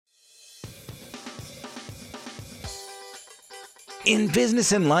In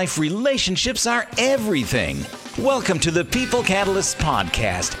business and life, relationships are everything. Welcome to the People Catalyst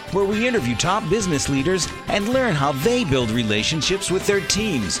podcast, where we interview top business leaders and learn how they build relationships with their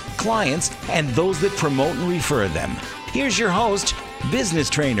teams, clients, and those that promote and refer them. Here's your host, business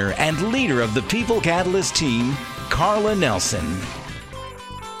trainer and leader of the People Catalyst team, Carla Nelson.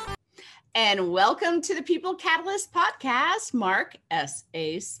 And welcome to the People Catalyst podcast, Mark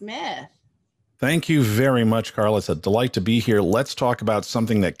S.A. Smith. Thank you very much, Carla. It's a delight to be here. Let's talk about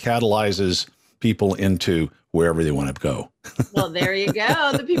something that catalyzes people into wherever they want to go. Well, there you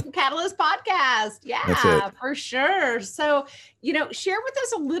go. The People Catalyst podcast. Yeah, for sure. So, share with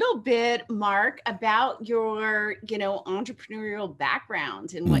us a little bit, Mark, about your, entrepreneurial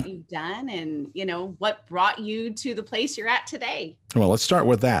background and what you've done and, what brought you to the place you're at today. Well, let's start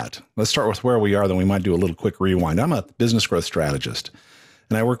with that. Let's start with where we are. Then we might do a little quick rewind. I'm a business growth strategist,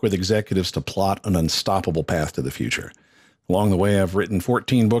 and I work with executives to plot an unstoppable path to the future. Along the way, I've written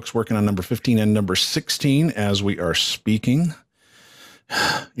 14 books, working on number 15 and number 16 as we are speaking.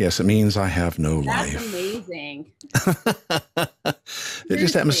 Yes, it means I have no life. That's amazing. It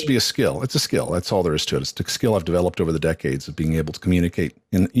just happens to be a skill. It's a skill. That's all there is to it. It's a skill I've developed over the decades of being able to communicate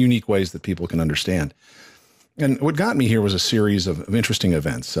in unique ways that people can understand. And what got me here was a series of interesting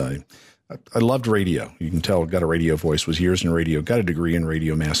events. I loved radio. You can tell I got a radio voice, was years in radio, got a degree in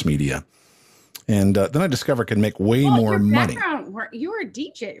radio mass media. And then I discovered I could make way more money. You were a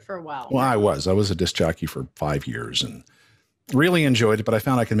DJ for a while. Well, I was a disc jockey for 5 years and really enjoyed it, but I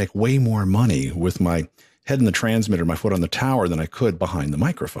found I could make way more money with my head in the transmitter, my foot on the tower than I could behind the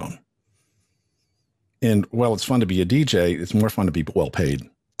microphone. And while it's fun to be a DJ, it's more fun to be well paid.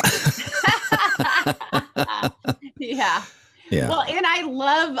 Yeah. Yeah. Well, and I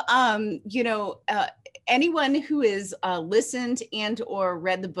love, anyone who has listened and or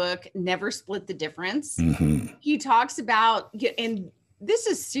read the book, Never Split the Difference. Mm-hmm. He talks about, and this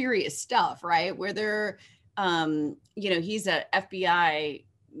is serious stuff, right? Where they're, he's a FBI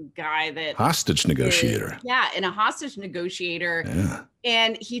guy that hostage negotiator. And a hostage negotiator. Yeah.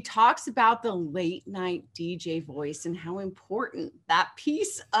 And he talks about the late night DJ voice and how important that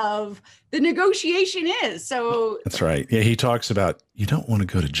piece of the negotiation is. So that's right. Yeah. He talks about, you don't want to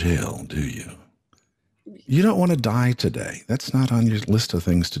go to jail, do you? You don't want to die today. That's not on your list of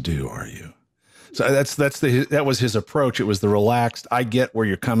things to do, are you? So that was his approach. It was the relaxed, I get where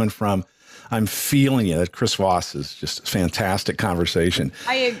you're coming from. I'm feeling it. That Chris Voss is just a fantastic conversation.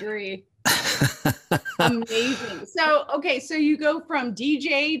 I agree. Amazing. So you go from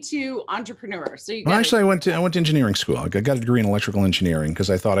DJ to entrepreneur. So I went to engineering school. I got a degree in electrical engineering because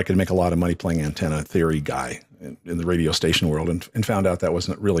I thought I could make a lot of money playing antenna theory guy in the radio station world, and found out that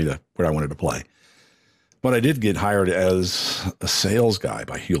wasn't really what I wanted to play. But I did get hired as a sales guy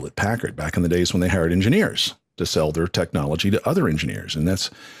by Hewlett Packard back in the days when they hired engineers to sell their technology to other engineers, and that's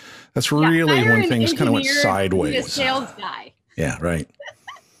really when things kind of went sideways. Be a sales guy. Yeah, right.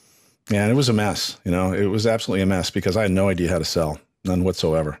 Yeah, and it was a mess. It was absolutely a mess because I had no idea how to sell, none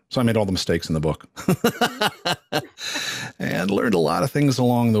whatsoever. So I made all the mistakes in the book and learned a lot of things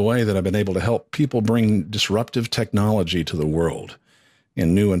along the way that I've been able to help people bring disruptive technology to the world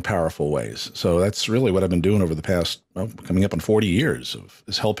in new and powerful ways. So that's really what I've been doing over the past, coming up on 40 years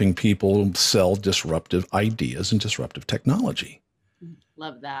is helping people sell disruptive ideas and disruptive technology.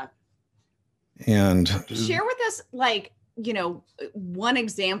 Love that. And share with us, one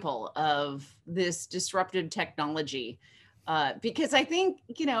example of this disruptive technology, because I think,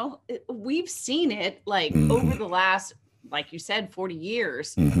 we've seen it over the last, like you said, 40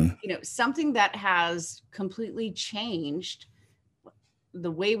 years, something that has completely changed the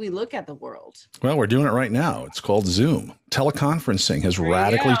way we look at the world. Well, we're doing it right now. It's called Zoom. Teleconferencing has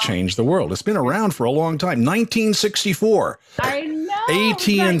radically changed the world. It's been around for a long time. 1964. I know.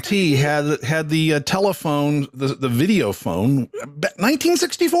 AT&T had the telephone, the video phone.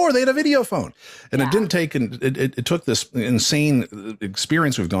 1964, they had a video phone. And it didn't take, it took this insane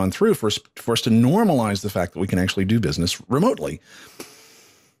experience we've gone through for us to normalize the fact that we can actually do business remotely.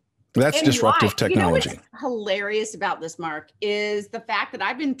 That's disruptive technology. What's hilarious about this, Mark, is the fact that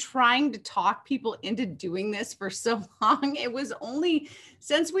I've been trying to talk people into doing this for so long. It was only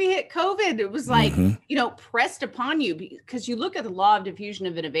since we hit COVID, it was pressed upon you, because you look at the law of diffusion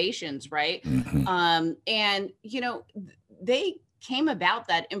of innovations, right? And they came about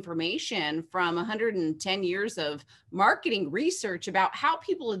that information from 110 years of marketing research about how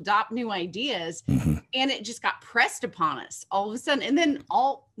people adopt new ideas. And it just got pressed upon us all of a sudden. And then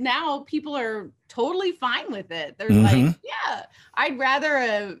now people are totally fine with it. They're like, yeah, I'd rather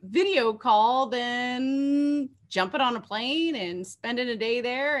a video call than jump it on a plane and spend it a day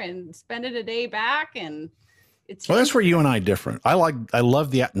there and spend it a day back. And Well, that's where you and I differ. I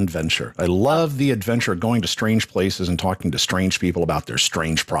love the adventure. I love the adventure of going to strange places and talking to strange people about their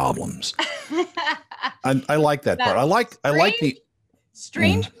strange problems. I like that part. I like the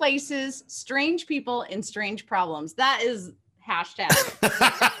strange places, strange people, and strange problems. That is hashtag.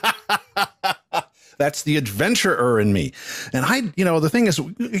 That's the adventurer in me. And the thing is,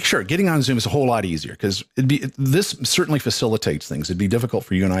 sure, getting on Zoom is a whole lot easier because this certainly facilitates things. It'd be difficult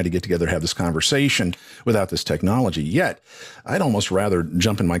for you and I to get together, have this conversation without this technology. Yet I'd almost rather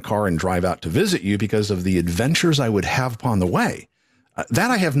jump in my car and drive out to visit you because of the adventures I would have upon the way. That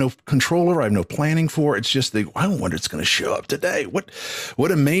I have no control over. I have no planning for. It's just I wonder it's going to show up today. What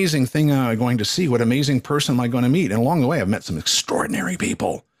amazing thing am I going to see? What amazing person am I going to meet? And along the way, I've met some extraordinary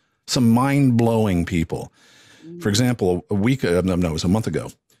people. Some mind-blowing people. For example, it was a month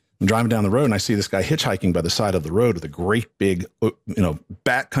ago. I'm driving down the road and I see this guy hitchhiking by the side of the road with a great big,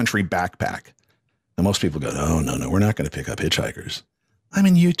 backcountry backpack. And most people go, no, we're not going to pick up hitchhikers. I'm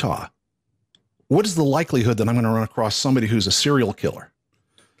in Utah. What is the likelihood that I'm going to run across somebody who's a serial killer?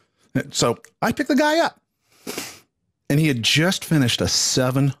 So I picked the guy up. And he had just finished a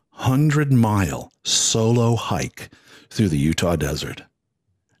 700-mile solo hike through the Utah desert.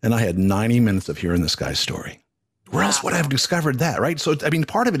 And I had 90 minutes of hearing this guy's story. Where else would I have discovered that, right? So,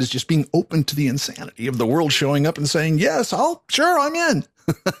 part of it is just being open to the insanity of the world showing up and saying, yes, I'm in.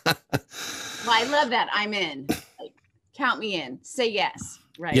 Well, I love that. I'm in. Like, count me in. Say yes,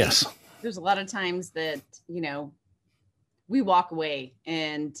 right? Yes. There's a lot of times that, we walk away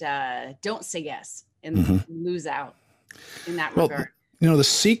and don't say yes and lose out in that regard.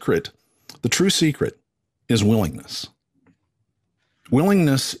 The true secret is willingness.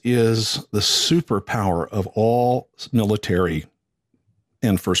 Willingness is the superpower of all military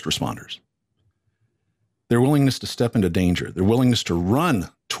and first responders. Their willingness to step into danger, their willingness to run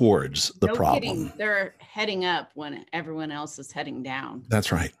towards the problem. Kidding. They're heading up when everyone else is heading down.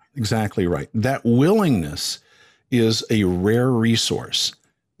 That's right. Exactly right. That willingness is a rare resource,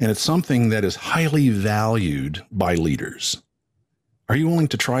 and it's something that is highly valued by leaders. Are you willing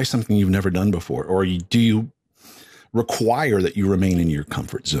to try something you've never done before, or do you require that you remain in your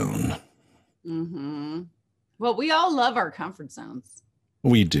comfort zone? Mm-hmm. Well, we all love our comfort zones.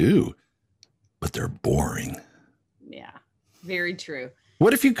 We do, but they're boring. Yeah, very true.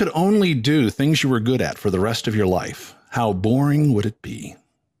 What if you could only do things you were good at for the rest of your life? How boring would it be?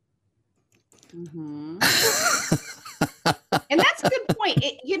 Mm-hmm. And that's a good point.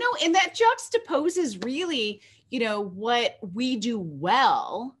 And that juxtaposes really, what we do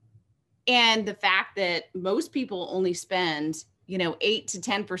well. And the fact that most people only spend, 8 to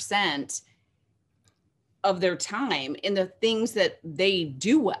 10% of their time in the things that they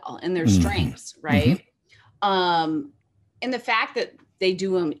do well and their strengths, right? And the fact that they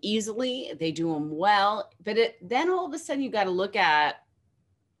do them easily, they do them well, but then all of a sudden you got to look at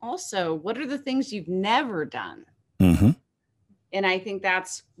also, what are the things you've never done? And I think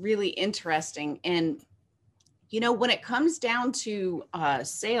that's really interesting. And when it comes down to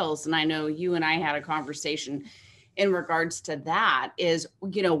sales, and I know you and I had a conversation in regards to that, is,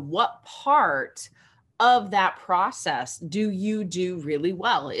 what part of that process do you do really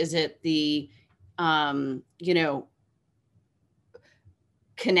well? Is it the,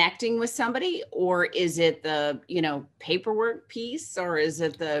 connecting with somebody, or is it the, paperwork piece, or is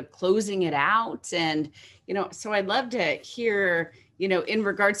it the closing it out? And, so I'd love to hear, in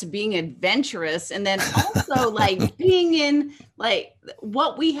regards to being adventurous, and then also like being in like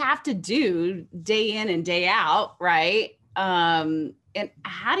what we have to do day in and day out. Right. And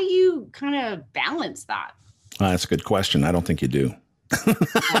how do you kind of balance that? That's a good question. I don't think you do.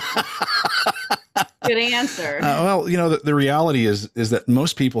 Good answer. The reality is that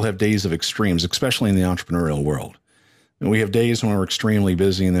most people have days of extremes, especially in the entrepreneurial world. And we have days when we're extremely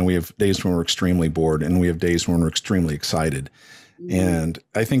busy, and then we have days when we're extremely bored, and we have days when we're extremely excited. And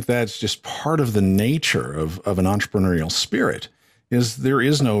I think that's just part of the nature of an entrepreneurial spirit, is there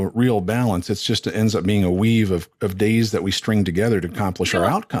is no real balance. It's just, it ends up being a weave of days that we string together to accomplish our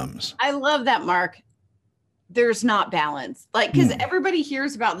outcomes. I love that, Mark. There's not balance. Like, because everybody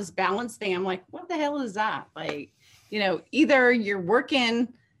hears about this balance thing. I'm like, what the hell is that? Like, either you're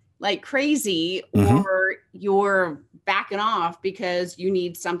working like crazy or you're backing off because you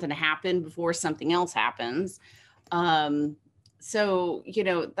need something to happen before something else happens. So,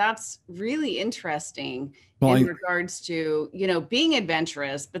 that's really interesting in regards to, being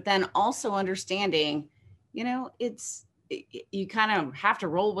adventurous, but then also understanding, you kind of have to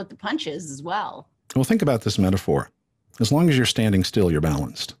roll with the punches as well. Well, think about this metaphor. As long as you're standing still, you're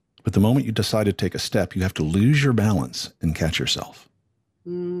balanced. But the moment you decide to take a step, you have to lose your balance and catch yourself.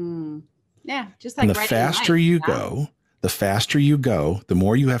 Yeah. Just And like the riding a faster bike. you Yeah. go, the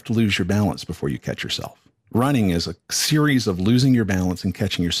more you have to lose your balance before you catch yourself. Running is a series of losing your balance and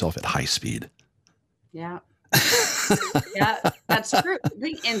catching yourself at high speed. Yeah. Yeah, that's true.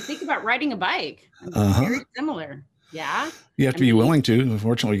 Think about riding a bike. Very similar. Yeah. You have to be willing to.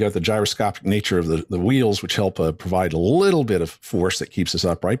 Unfortunately, we got the gyroscopic nature of the wheels, which help provide a little bit of force that keeps us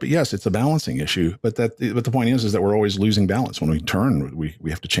upright. But yes, it's a balancing issue. But the point is that we're always losing balance. When we turn, we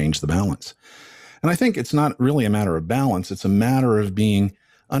have to change the balance. And I think it's not really a matter of balance. It's a matter of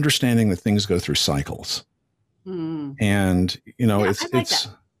understanding that things go through cycles. And,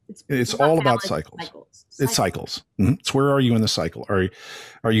 it's all about cycles. It's cycles. It's where are you in the cycle?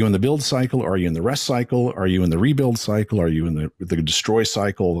 Are you in the build cycle? Are you in the rest cycle? Are you in the rebuild cycle? Are you in the destroy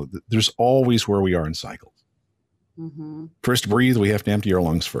cycle? There's always where we are in cycles. First, breathe. We have to empty our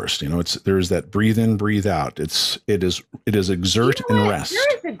lungs first. There's that breathe in, breathe out. It is exert and rest.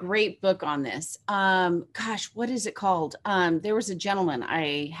 There is a great book on this. Gosh, what is it called? There was a gentleman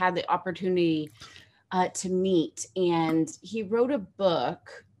I had the opportunity to meet, and he wrote a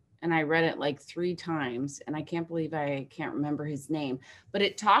book, and I read it like 3 times, and I can't believe I can't remember his name, but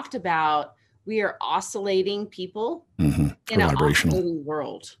it talked about we are oscillating people in an oscillating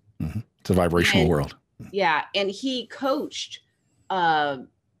world. It's a vibrational world. Yeah. And he coached,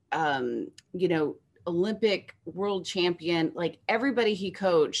 Olympic world champion, like everybody he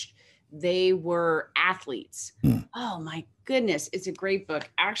coached, they were athletes. Oh my goodness. It's a great book.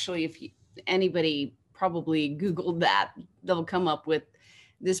 Actually, if anybody probably Googled that, they'll come up with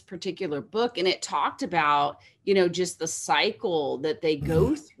this particular book. And it talked about, just the cycle that they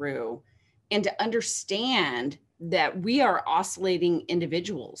go through, and to understand that we are oscillating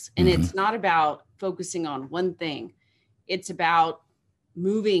individuals. And it's not about focusing on one thing. It's about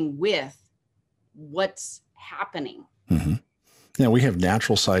moving with what's happening. Yeah, we have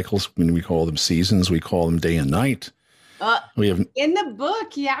natural cycles. When we call them seasons, we call them day and night. We have in the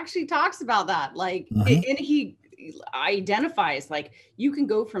book, he actually talks about that. Like, and he identifies, like, you can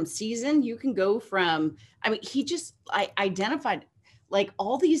go from season, you can go from, he just identified like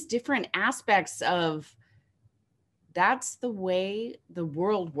all these different aspects of that's the way the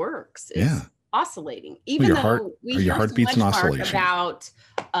world works. It's oscillating. Even though we hear so much, Mark, about,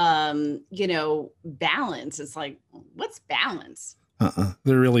 balance. It's like, what's balance?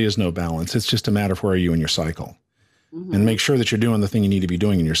 There really is no balance. It's just a matter of where are you in your cycle. And make sure that you're doing the thing you need to be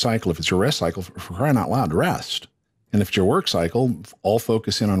doing in your cycle. If it's your rest cycle, for crying out loud, rest. And if it's your work cycle, all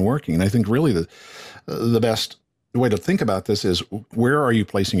focus in on working. And I think really the best way to think about this is, where are you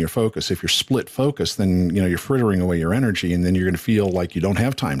placing your focus? If you're split focus, then you're frittering away your energy, and then you're going to feel like you don't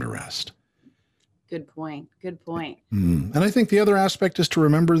have time to rest. Good point. Good point. And I think the other aspect is to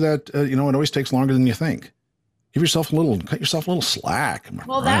remember that it always takes longer than you think. Cut yourself a little slack.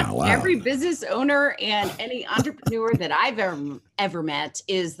 Well, that's every business owner and any entrepreneur that I've ever met,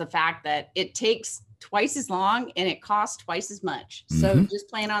 is the fact that it takes twice as long and it costs twice as much. So just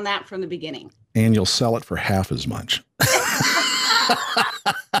plan on that from the beginning. And you'll sell it for half as much.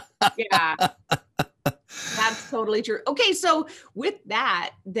 Yeah, that's totally true. Okay. So with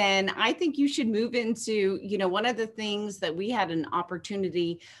that, then I think you should move into, one of the things that we had an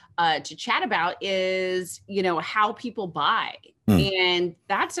opportunity to chat about is, how people buy. And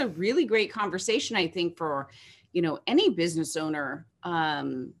that's a really great conversation, I think, for, any business owner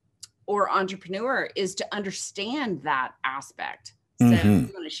or entrepreneur, is to understand that aspect. So you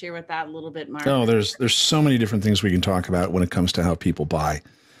want to share with that a little bit, Mark? Oh, there's so many different things we can talk about when it comes to how people buy.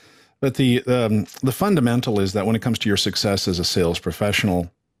 But the fundamental is that when it comes to your success as a sales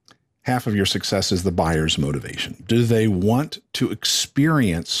professional, half of your success is the buyer's motivation. Do they want to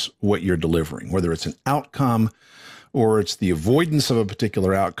experience what you're delivering, whether it's an outcome or it's the avoidance of a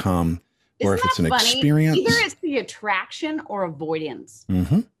particular outcome, or if it's an experience? Either it's the attraction or avoidance.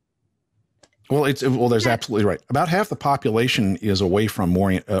 Well, there's absolutely right. About half the population is away from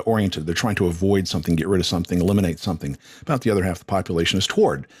oriented. They're trying to avoid something, get rid of something, eliminate something. About the other half of the population is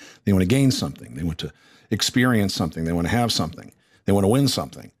toward. They want to gain something. They want to experience something. They want to have something. They want to win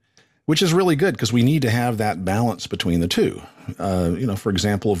something, which is really good, because we need to have that balance between the two. For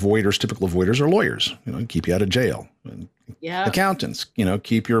example, typical avoiders are lawyers, keep you out of jail. Accountants,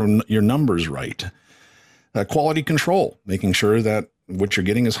 keep your numbers right. Quality control, making sure that what you're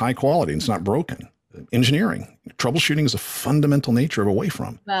getting is high quality and it's not broken. Engineering, troubleshooting is a fundamental nature of away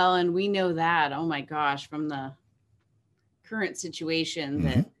from. Well, and we know that, oh my gosh, from the current situation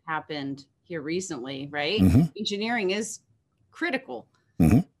that happened here recently, right? Engineering is critical.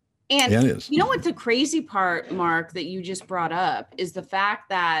 And it is. You know what the crazy part, Mark, that you just brought up is the fact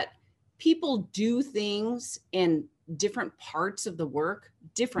that people do things in different parts of the work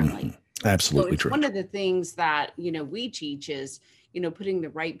differently. Absolutely it's true. one of the things that, we teach is, putting the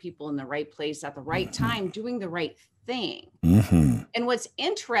right people in the right place at the right time, doing the right thing. Mm-hmm. And what's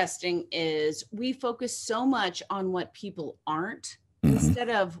interesting is we focus so much on what people aren't instead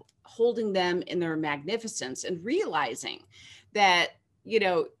of holding them in their magnificence and realizing that,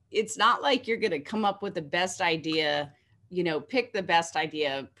 it's not like you're going to come up with the best idea, pick the best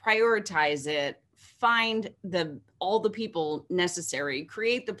idea, prioritize it, find all the people necessary,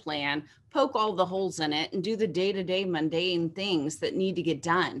 create the plan, poke all the holes in it, and do the day-to-day mundane things that need to get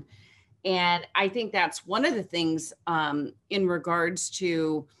done. And I think that's one of the things in regards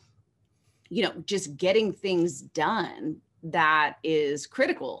to, just getting things done that is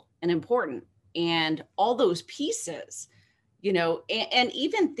critical and important. And all those pieces, and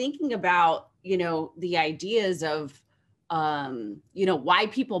even thinking about, the ideas of, why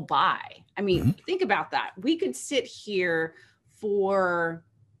people buy. I mean, think about that. We could sit here for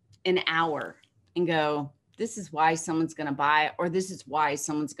an hour and go, this is why someone's going to buy, or this is why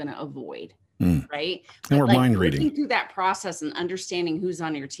someone's going to avoid. Right. And we're mind reading. Looking through that process and understanding who's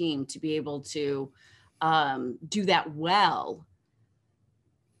on your team to be able to do that well.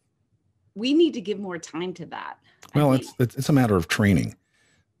 We need to give more time to that. Well, it's a matter of training.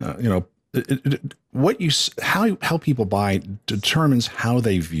 How people buy determines how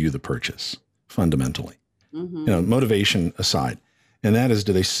they view the purchase fundamentally. Motivation aside, and that is,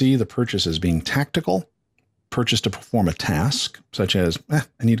 do they see the purchase as being tactical, purchase to perform a task, such as, I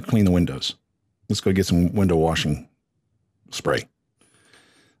need to clean the windows. Let's go get some window washing spray.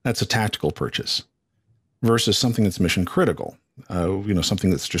 That's a tactical purchase versus something that's mission critical. Something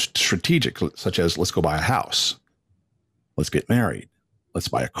that's just strategic, such as, let's go buy a house. Let's get married. Let's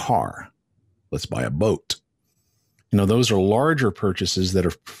buy a car. Let's buy a boat. Those are larger purchases that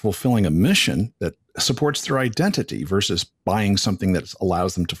are fulfilling a mission that supports their identity versus buying something that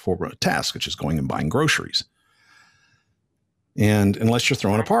allows them to perform a task, which is going and buying groceries. And unless you're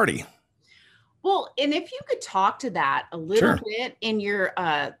throwing a party. Well, and if you could talk to that a little bit in your,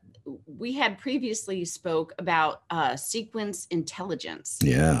 we had previously spoke about sequence intelligence.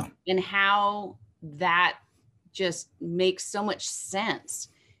 Yeah. And how that just makes so much sense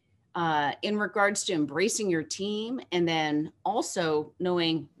in regards to embracing your team and then also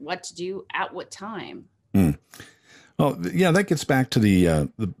knowing what to do at what time. Well, yeah, that gets back to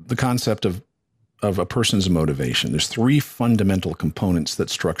the concept of a person's motivation. There's three fundamental components that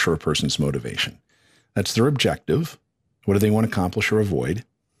structure a person's motivation. That's their objective. What do they want to accomplish or avoid?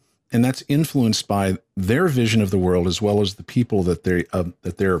 And that's influenced by their vision of the world, as well as the people that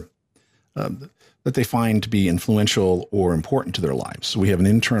they find to be influential or important to their lives. So we have an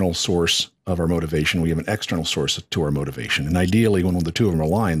internal source of our motivation. We have an external source to our motivation. And ideally, when the two of them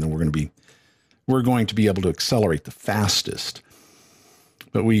align, then we're going to be able to accelerate the fastest.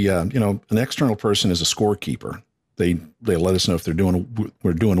 But an external person is a scorekeeper. They let us know if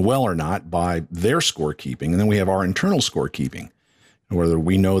we're doing well or not by their scorekeeping. And then we have our internal scorekeeping, whether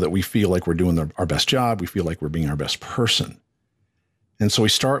we know that we feel like we're doing our best job, we feel like we're being our best person. And so we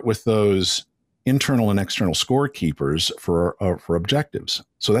start with those internal and external scorekeepers for objectives.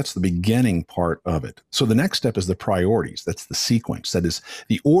 So that's the beginning part of it. So the next step is the priorities. That's the sequence. That is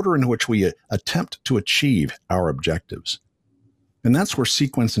the order in which we attempt to achieve our objectives. And that's where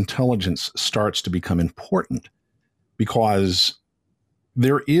sequence intelligence starts to become important, because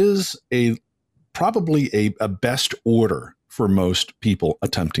there is probably a best order for most people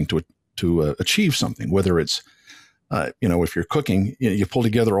attempting to achieve something, whether it's if you're cooking, you pull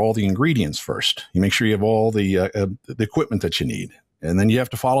together all the ingredients first. You make sure you have all the equipment that you need, and then you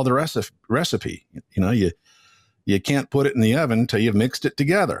have to follow the recipe. You can't put it in the oven until you've mixed it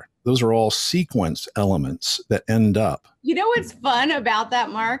together. Those are all sequence elements that end up. What's fun about that,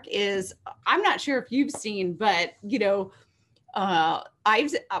 Mark, is I'm not sure if you've seen, but I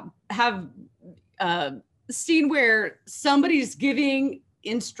have seen where somebody's giving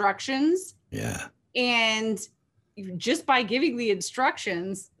instructions. Yeah. And just by giving the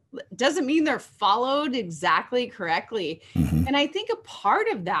instructions doesn't mean they're followed exactly correctly. Mm-hmm. And I think a part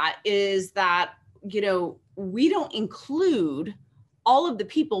of that is that, we don't include all of the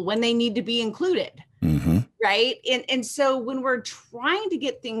people when they need to be included. Mm-hmm. Right. And so when we're trying to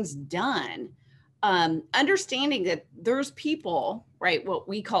get things done, understanding that there's people, right, what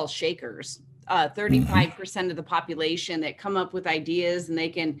we call shakers, 35% of the population that come up with ideas and they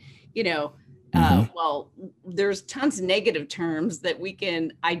can, there's tons of negative terms that we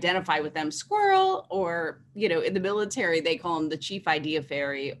can identify with them. Squirrel, or, in the military, they call them the chief idea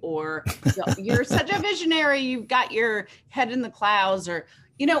fairy, or you're such a visionary, you've got your head in the clouds, or,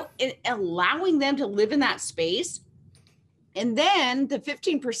 allowing them to live in that space And then the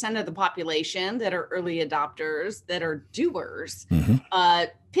 15% of the population that are early adopters, that are doers,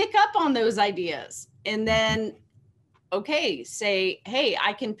 pick up on those ideas. And then, okay, say, hey,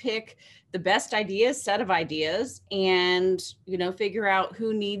 I can pick the best ideas, set of ideas, and, figure out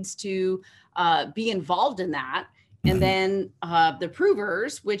who needs to be involved in that. And then the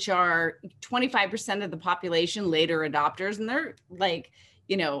provers, which are 25% of the population, later adopters, and they're like,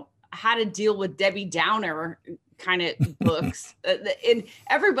 how to deal with Debbie Downer kind of books. And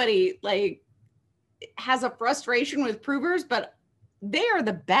everybody like has a frustration with provers, but they are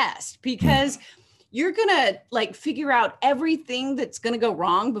the best because you're going to like figure out everything that's going to go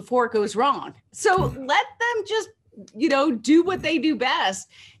wrong before it goes wrong. So let them just, do what they do best.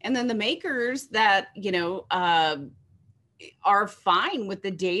 And then the makers that, are fine with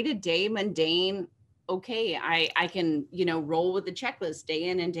the day-to-day mundane. Okay, I can, roll with the checklist day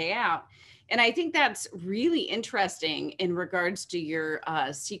in and day out. And I think that's really interesting in regards to your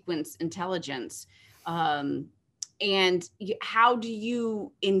sequence intelligence. And how do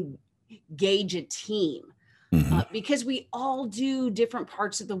you engage a team? Because we all do different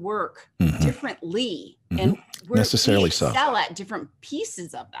parts of the work differently. And we excel at different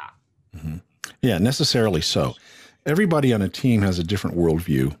pieces of that. Yeah, necessarily so. Everybody on a team has a different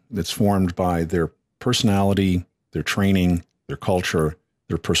worldview that's formed by their personality, their training, their culture,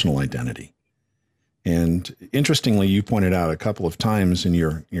 their personal identity. And interestingly, you pointed out a couple of times in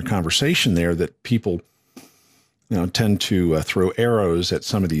your conversation there that people, tend to throw arrows at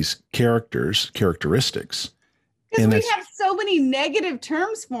some of these characteristics. Because we have so many negative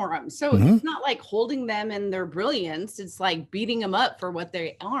terms for them. So it's not like holding them in their brilliance. It's like beating them up for what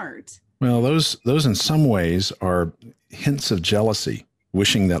they aren't. Well, those in some ways are hints of jealousy,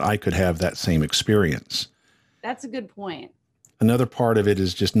 wishing that I could have that same experience. That's a good point. Another part of it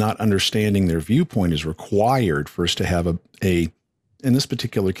is just not understanding their viewpoint is required for us to have in this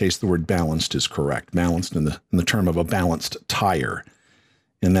particular case, the word balanced is correct. Balanced in the term of a balanced tire,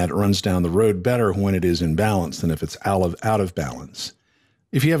 and that it runs down the road better when it is in balance than if it's out of balance.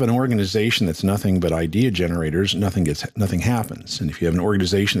 If you have an organization that's nothing but idea generators, nothing happens. And if you have an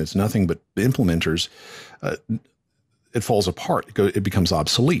organization that's nothing but implementers, it falls apart. It becomes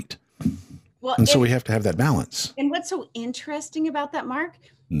obsolete. Well, and so we have to have that balance. And what's so interesting about that, Mark,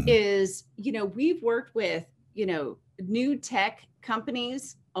 is, we've worked with, new tech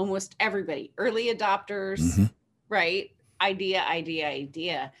companies, almost everybody, early adopters, right?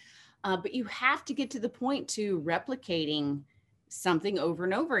 Idea. But you have to get to the point to replicating something over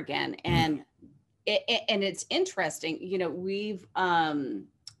and over again. And it's interesting, we've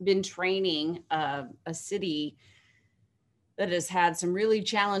been training a city that has had some really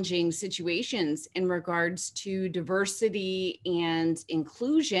challenging situations in regards to diversity and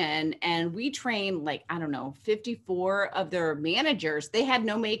inclusion. And we trained 54 of their managers. They had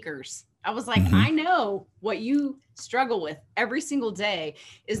no makers. I was like, I know what you struggle with every single day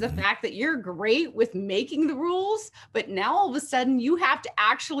is the fact that you're great with making the rules, but now all of a sudden you have to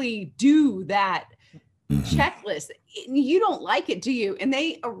actually do that checklist. You don't like it, do you? And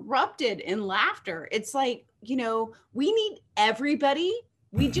they erupted in laughter. It's like, we need everybody.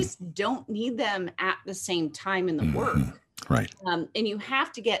 We just don't need them at the same time in the work. Right. And you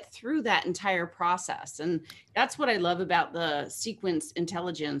have to get through that entire process. And that's what I love about the sequence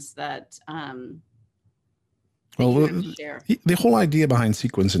intelligence that the whole idea behind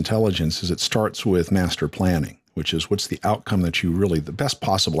sequence intelligence is it starts with master planning, which is what's the outcome the best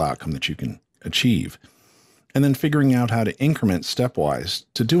possible outcome that you can achieve. And then figuring out how to increment stepwise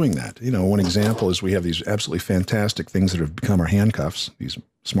to doing that. One example is we have these absolutely fantastic things that have become our handcuffs, these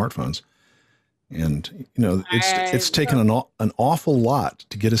smartphones. And, it's taken an awful lot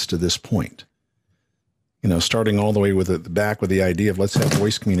to get us to this point. Starting all the way with the back with the idea of let's have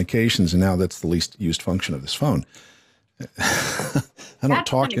voice communications. And now that's the least used function of this phone. I don't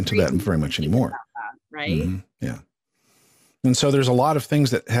talk into that very much anymore. Right. Yeah. And so there's a lot of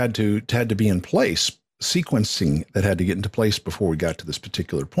things that had to be in place, sequencing that had to get into place before we got to this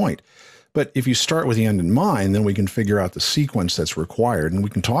particular point. But if you start with the end in mind, then we can figure out the sequence that's required, and we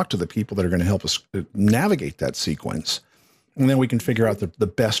can talk to the people that are going to help us navigate that sequence. And then we can figure out the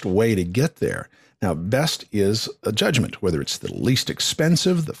best way to get there. Now, best is a judgment, whether it's the least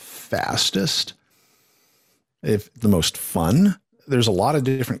expensive, the fastest, if the most fun. There's a lot of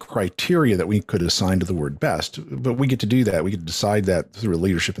different criteria that we could assign to the word best, but we get to do that. We get to decide that through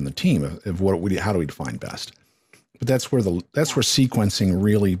leadership in the team of how do we define best. But that's where sequencing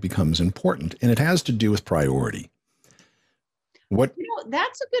really becomes important, and it has to do with priority.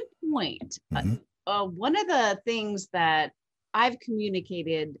 That's a good point. One of the things that I've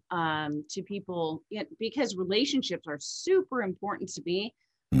communicated to people, because relationships are super important to me.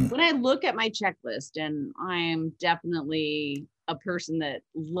 When I look at my checklist, and I'm definitely a person that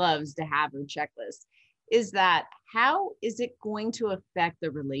loves to have a checklist, is that how is it going to affect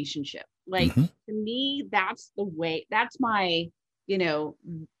the relationship? Like, to me, that's the way, that's my,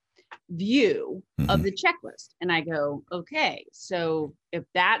 view of the checklist. And I go, okay, so if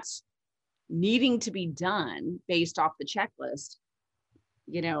that's needing to be done based off the checklist,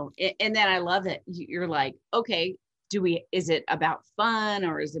 and then I love that you're like, okay, is it about fun,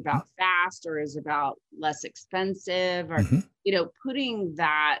 or is it about fast, or is it about less expensive, or, putting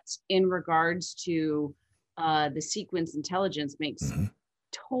that in regards to the sequence intelligence makes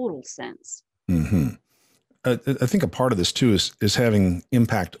total sense. I think a part of this too is having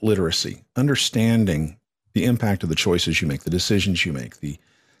impact literacy, understanding the impact of the choices you make, the decisions you make, the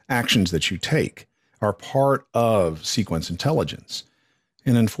actions that you take are part of sequence intelligence.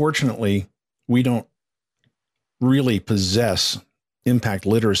 And unfortunately, we don't really possess impact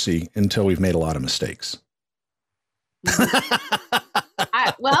literacy until we've made a lot of mistakes. That's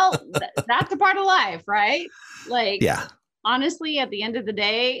a part of life, right? Like, yeah. Honestly, at the end of the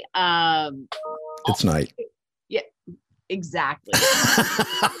day, it's night. Yeah, exactly.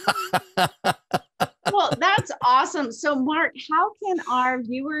 Well, that's awesome. So, Mark, how can our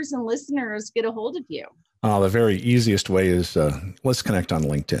viewers and listeners get a hold of you? The very easiest way is let's connect on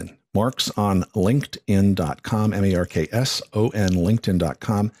LinkedIn. Mark's on linkedin.com, MARKSON,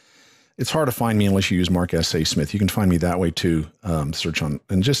 linkedin.com. It's hard to find me unless you use Mark S.A. Smith. You can find me that way too. Search on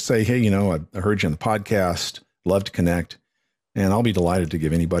and just say, hey, I heard you on the podcast. Love to connect. And I'll be delighted to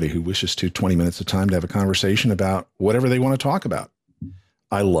give anybody who wishes to 20 minutes of time to have a conversation about whatever they want to talk about.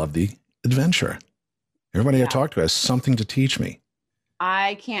 I love the adventure. Everybody I talk to has something to teach me.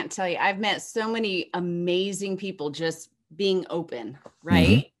 I can't tell you. I've met so many amazing people just being open,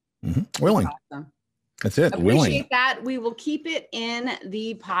 right? Willing. That's awesome. That's it. Appreciate that. We will keep it in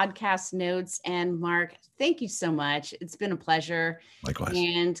the podcast notes. And Mark, thank you so much. It's been a pleasure. Likewise.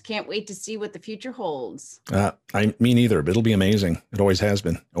 And can't wait to see what the future holds. Me neither, but it'll be amazing. It always has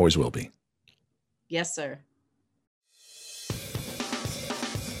been, always will be. Yes, sir.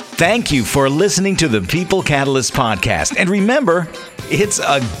 Thank you for listening to the People Catalyst podcast. And remember, it's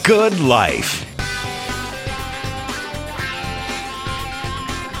a good life.